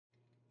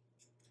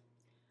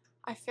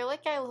I feel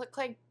like I look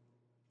like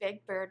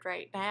Big Bird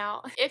right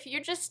now. If you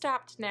just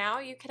stopped now,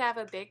 you could have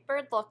a Big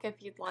Bird look if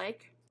you'd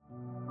like.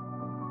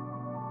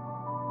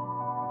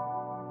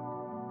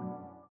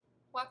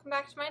 Welcome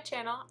back to my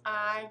channel.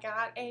 I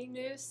got a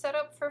new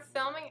setup for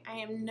filming. I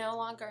am no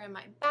longer in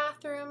my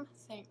bathroom,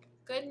 thank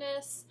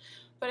goodness.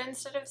 But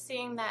instead of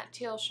seeing that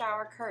teal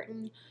shower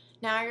curtain,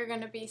 now you're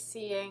going to be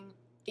seeing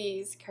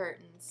these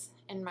curtains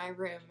in my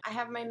room. I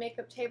have my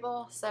makeup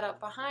table set up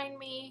behind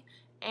me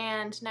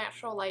and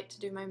natural light to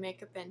do my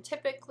makeup in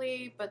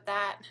typically, but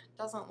that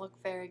doesn't look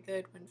very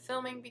good when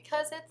filming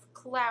because it's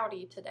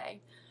cloudy today.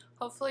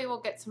 Hopefully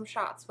we'll get some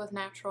shots with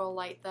natural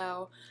light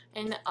though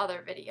in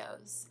other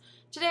videos.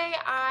 Today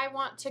I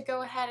want to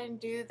go ahead and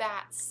do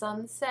that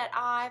sunset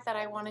eye that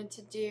I wanted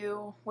to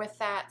do with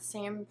that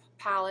same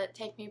palette,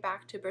 Take Me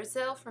Back to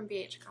Brazil from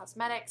BH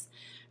Cosmetics.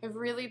 I've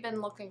really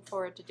been looking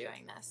forward to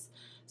doing this.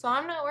 So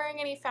I'm not wearing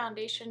any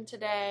foundation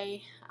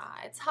today.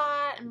 It's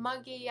hot and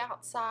muggy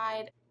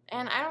outside,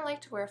 and I don't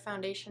like to wear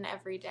foundation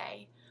every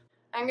day.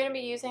 I'm going to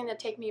be using the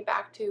Take Me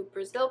Back to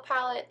Brazil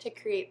palette to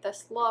create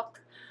this look.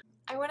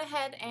 I went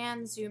ahead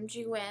and zoomed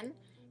you in.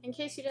 In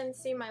case you didn't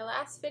see my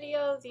last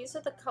video, these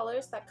are the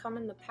colors that come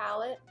in the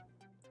palette.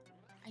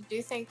 I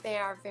do think they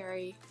are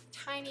very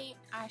tiny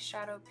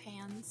eyeshadow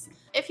pans.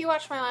 If you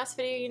watched my last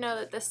video, you know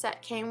that this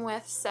set came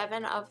with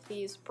 7 of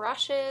these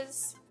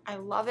brushes. I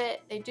love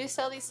it. They do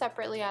sell these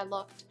separately, I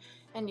looked,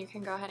 and you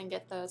can go ahead and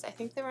get those. I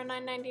think they were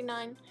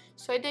 $9.99,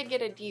 so I did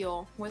get a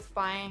deal with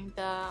buying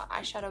the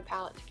eyeshadow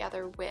palette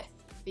together with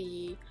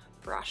the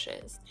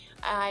brushes.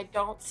 I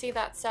don't see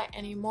that set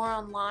anymore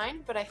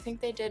online, but I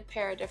think they did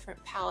pair a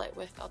different palette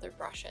with other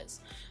brushes.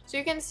 So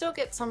you can still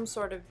get some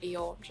sort of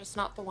deal, just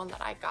not the one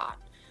that I got.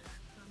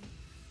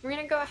 We're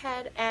going to go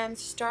ahead and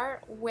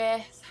start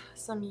with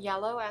some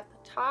yellow at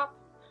the top.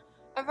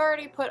 I've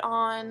already put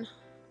on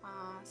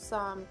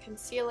some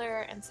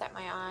concealer and set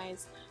my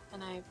eyes,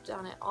 and I've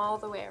done it all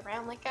the way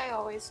around like I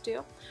always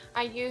do.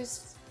 I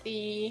used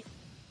the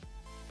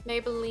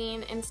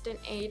Maybelline Instant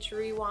Age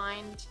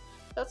Rewind.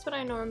 That's what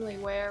I normally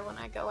wear when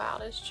I go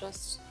out, is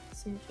just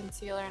some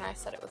concealer, and I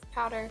set it with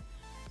powder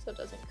so it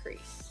doesn't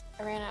crease.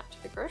 I ran out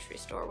to the grocery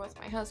store with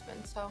my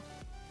husband, so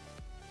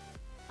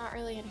not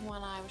really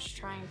anyone I was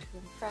trying to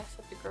impress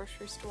at the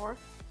grocery store.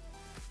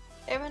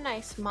 They have a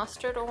nice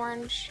mustard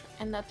orange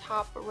in the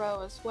top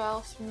row as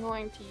well, so I'm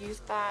going to use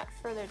that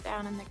further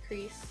down in the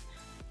crease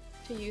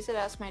to use it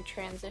as my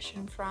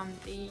transition from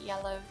the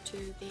yellow to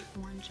the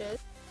oranges.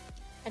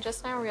 I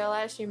just now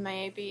realized you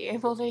may be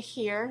able to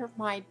hear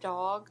my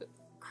dog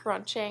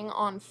crunching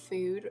on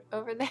food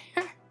over there.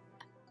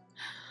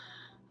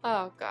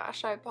 Oh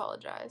gosh, I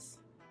apologize.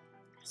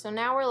 So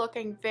now we're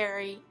looking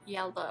very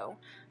yellow.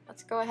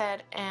 Let's go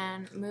ahead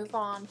and move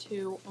on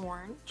to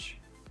orange.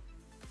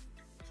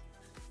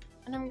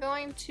 And I'm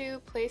going to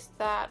place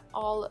that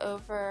all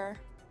over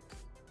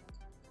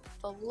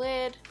the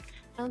lid.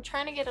 I'm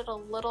trying to get it a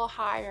little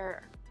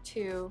higher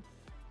to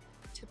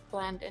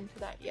blend into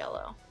that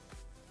yellow.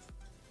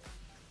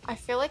 I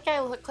feel like I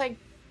look like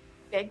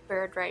Big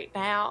Bird right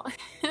now.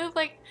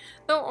 Like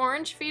the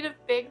orange feet of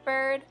Big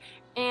Bird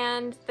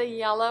and the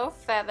yellow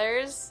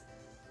feathers.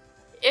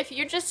 If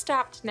you just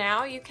stopped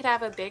now, you could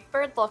have a Big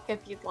Bird look if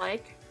you'd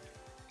like.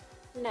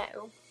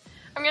 No.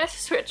 I'm going to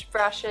switch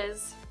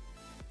brushes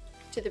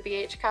to the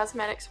BH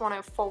Cosmetics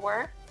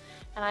 104,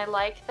 and I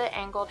like the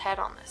angled head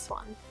on this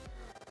one.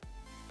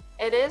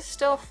 It is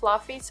still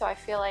fluffy, so I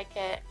feel like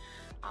it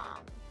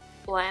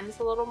blends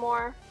a little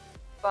more,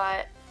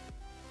 but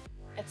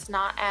it's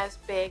not as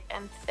big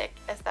and thick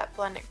as that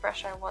blending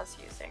brush I was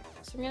using.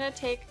 So I'm going to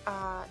take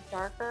a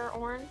darker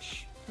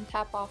orange and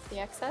tap off the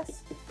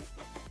excess.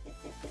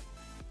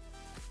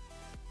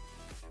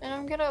 And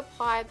I'm going to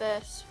apply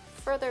this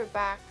further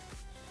back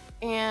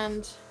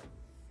and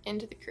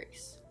into the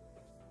crease.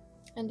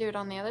 And do it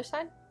on the other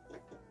side.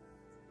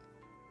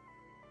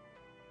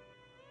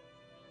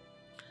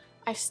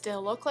 I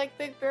still look like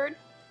Big Bird.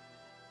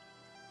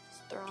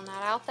 Just throwing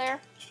that out there.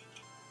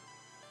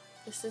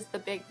 This is the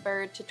Big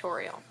Bird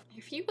tutorial.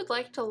 If you would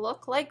like to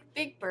look like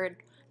Big Bird,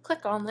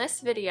 click on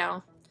this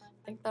video.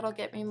 I think that'll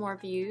get me more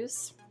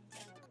views.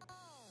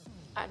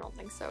 I don't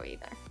think so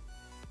either.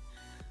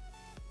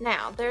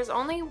 Now, there's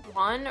only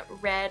one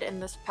red in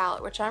this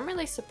palette, which I'm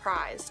really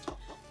surprised.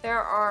 There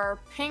are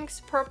pinks,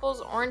 purples,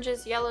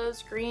 oranges,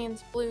 yellows,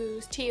 greens,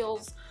 blues,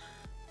 teals,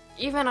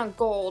 even a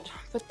gold,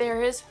 but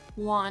there is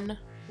one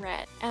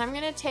red. And I'm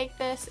going to take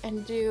this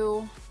and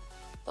do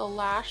the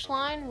lash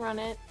line, run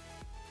it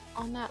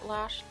on that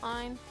lash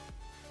line.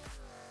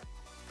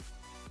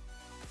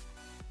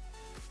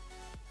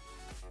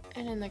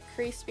 And in the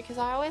crease, because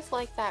I always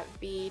like that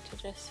V to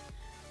just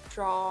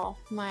draw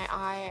my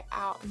eye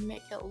out and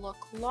make it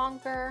look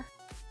longer.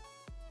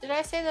 Did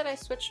I say that I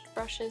switched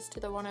brushes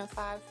to the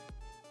 105?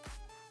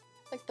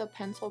 Like the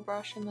pencil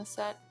brush in the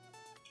set.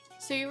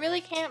 So you really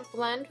can't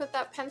blend with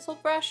that pencil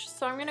brush,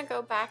 so I'm going to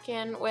go back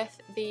in with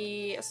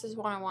the, this is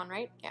 101,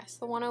 right? Yes,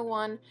 the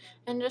 101,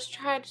 and just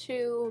try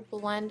to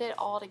blend it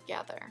all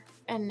together.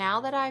 And now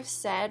that I've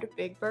said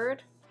Big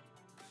Bird,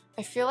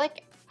 I feel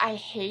like I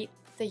hate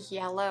the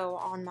yellow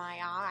on my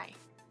eye.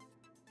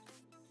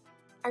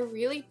 I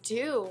really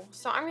do.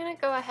 So I'm gonna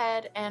go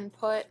ahead and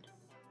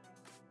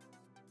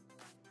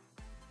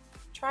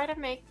try to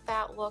make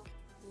that look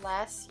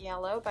less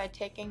yellow by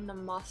taking the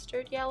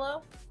mustard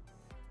yellow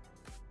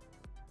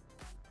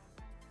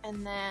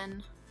and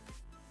then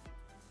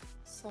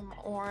some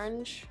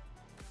orange.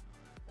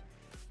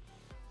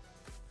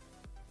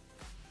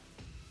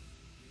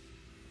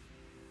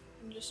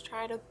 And just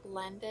try to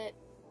blend it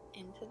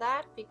into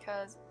that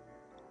because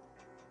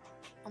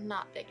I'm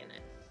not digging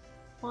it.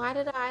 Why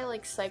did I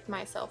like psych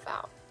myself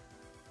out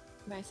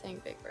by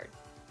saying Big Bird?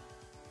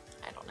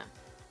 I don't know.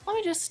 Let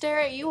me just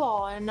stare at you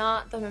all and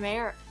not the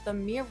mirror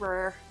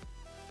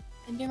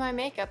and do my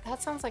makeup.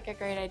 That sounds like a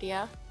great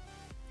idea.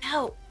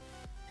 No,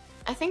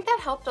 I think that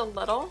helped a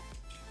little.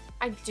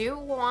 I do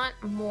want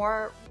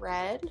more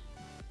red,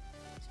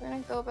 so I'm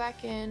gonna go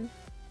back in.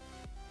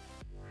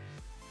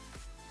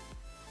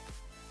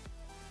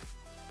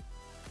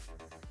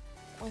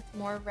 With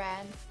more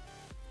red.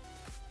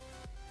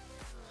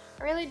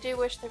 I really do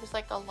wish there was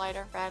like a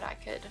lighter red I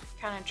could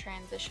kind of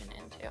transition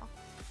into.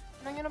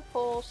 And I'm gonna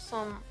pull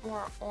some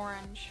more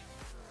orange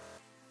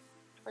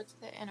towards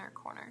the inner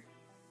corner.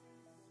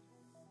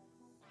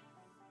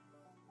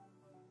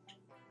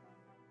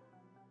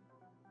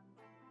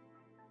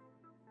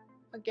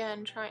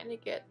 Again, trying to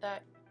get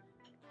that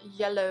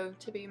yellow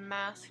to be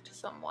masked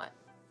somewhat.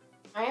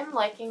 I am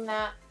liking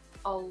that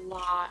a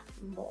lot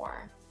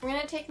more. I'm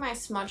gonna take my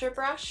smudger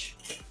brush,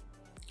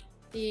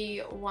 the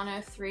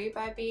 103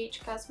 by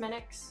BH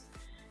Cosmetics,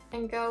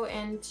 and go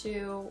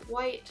into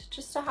white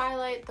just to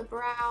highlight the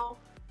brow.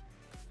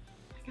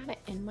 I got it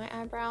in my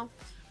eyebrow.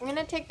 I'm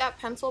gonna take that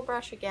pencil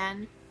brush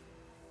again,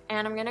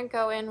 and I'm gonna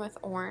go in with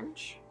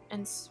orange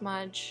and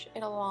smudge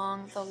it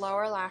along the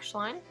lower lash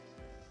line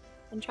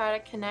and try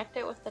to connect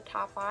it with the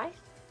top eye.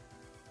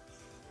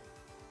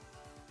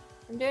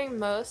 I'm doing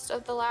most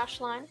of the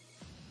lash line,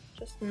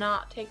 just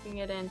not taking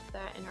it into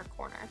that inner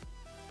corner.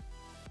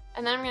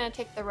 And then I'm going to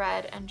take the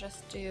red and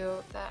just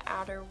do the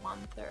outer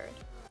 1/3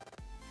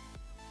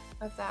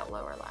 of that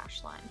lower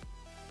lash line.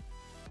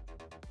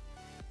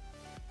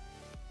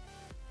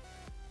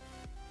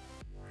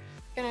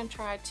 I'm going to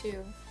try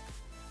to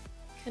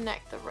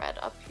connect the red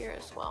up here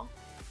as well.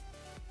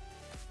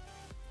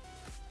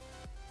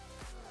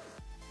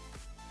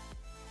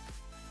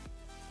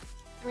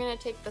 I'm going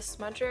to take the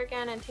smudger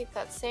again and take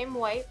that same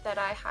white that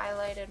I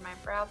highlighted my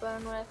brow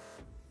bone with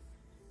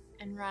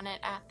and run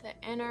it at the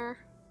inner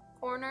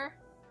corner.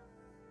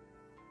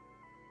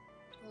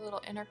 A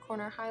little inner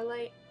corner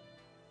highlight.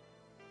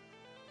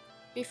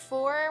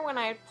 Before, when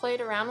I played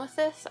around with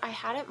this, I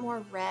had it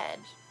more red.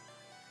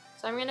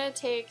 So I'm going to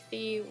take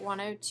the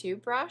 102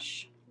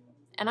 brush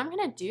and I'm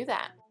going to do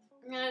that.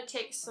 I'm going to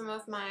take some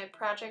of my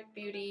Project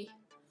Beauty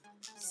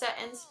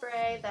set-in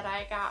spray that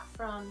I got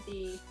from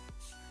the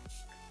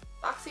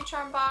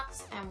BoxyCharm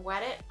box and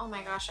wet it. Oh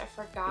my gosh, I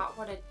forgot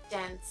what a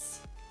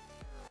dense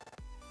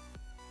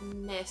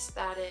mist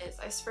that is.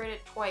 I sprayed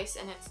it twice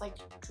and it's like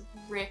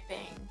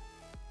dripping.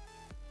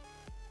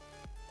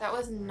 That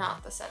was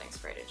not the setting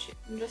spray to choose.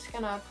 I'm just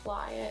gonna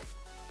apply it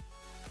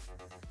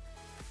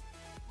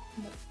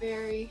on the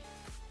very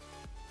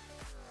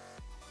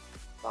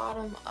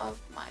bottom of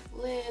my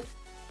lid,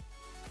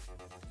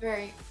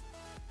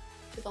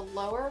 to the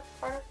lower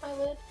part of my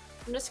lid.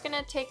 I'm just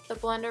gonna take the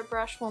blender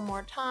brush one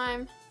more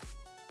time,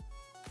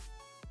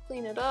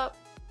 clean it up.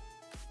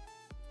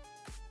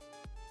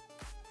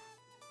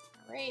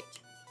 All right,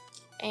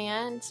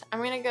 and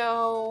I'm gonna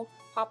go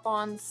pop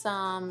on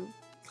some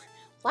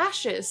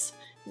lashes.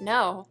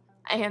 No,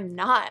 I am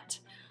not.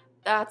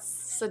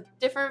 That's a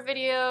different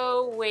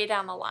video way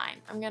down the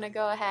line. I'm gonna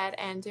go ahead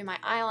and do my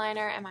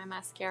eyeliner and my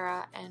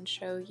mascara and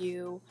show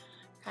you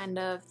kind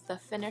of the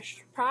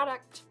finished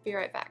product. Be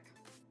right back.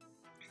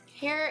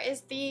 Here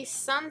is the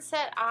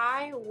Sunset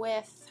Eye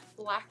with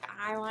black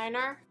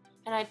eyeliner,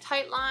 and I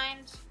tight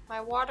lined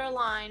my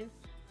waterline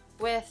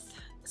with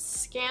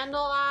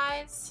Scandal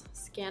Eyes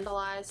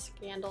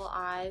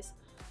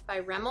by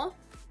Rimmel,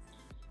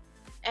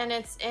 and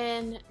it's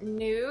in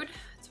nude.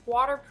 It's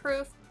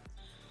waterproof.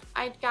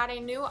 I got a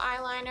new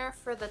eyeliner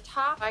for the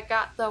top. I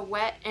got the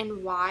Wet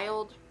n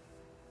Wild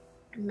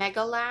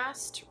Mega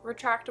Last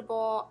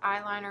retractable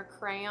eyeliner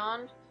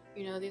crayon.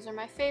 You know, these are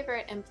my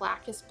favorite, and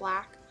black is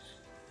black,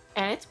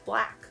 and it's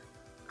black.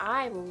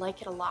 I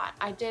like it a lot.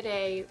 I did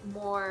a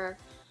more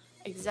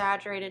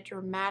exaggerated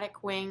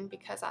dramatic wing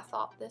because I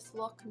thought this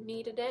look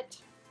needed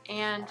it,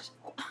 and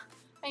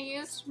I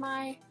used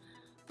my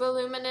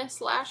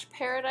Voluminous Lash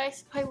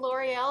Paradise by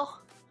L'Oreal.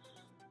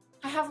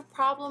 I have a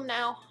problem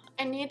now.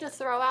 I need to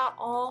throw out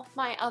all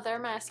my other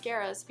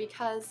mascaras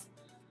because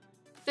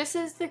this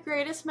is the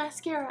greatest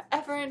mascara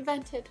ever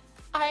invented.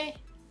 I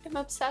am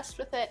obsessed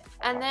with it.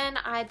 And then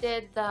I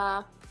did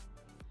the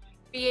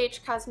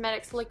BH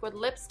Cosmetics liquid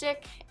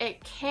lipstick.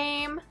 It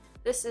came,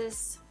 this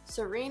is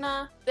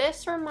Serena.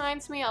 This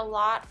reminds me a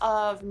lot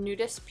of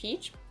Nudist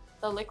Peach,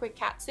 the liquid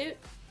catsuit.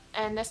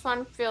 And this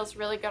one feels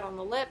really good on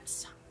the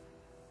lips.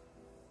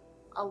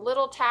 A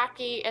little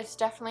tacky, it's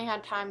definitely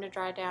had time to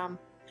dry down.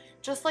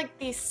 just like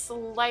the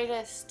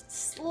slightest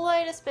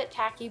bit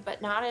tacky,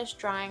 but not as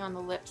drying on the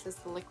lips as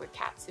the liquid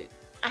catsuit.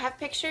 I have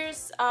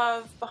pictures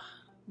of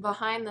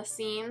behind the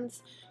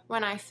scenes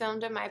when I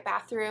filmed in my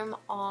bathroom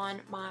on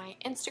my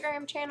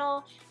Instagram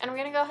channel, and I'm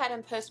gonna go ahead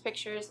and post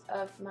pictures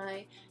of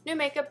my new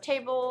makeup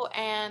table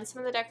and some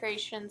of the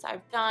decorations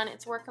I've done.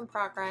 It's a work in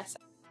progress.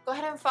 Go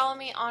ahead and follow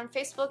me on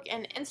Facebook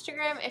and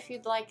Instagram if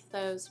you'd like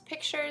those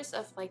pictures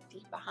of like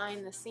the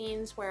behind the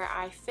scenes where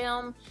I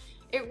film.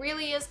 It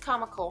really is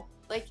comical.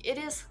 Like, it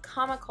is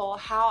comical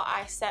how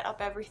I set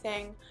up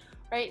everything.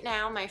 Right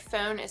now my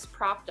phone is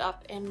propped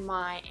up in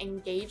my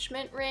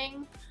engagement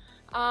ring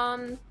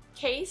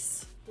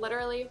case.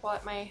 Literally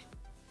what my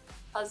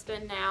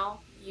husband now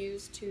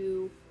used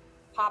to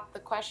pop the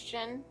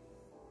question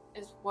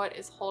is what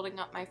is holding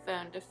up my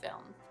phone to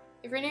film.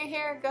 If you're new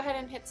here, go ahead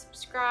and hit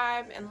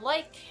subscribe and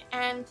like,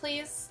 and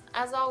please,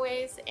 as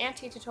always,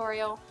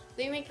 anti-tutorial,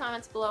 leave me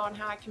comments below on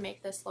how I can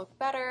make this look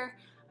better,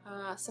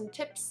 some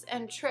tips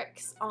and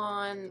tricks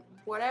on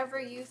whatever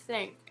you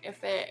think.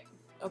 If it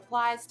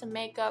applies to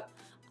makeup,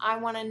 I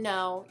want to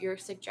know your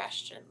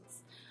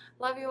suggestions.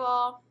 Love you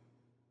all.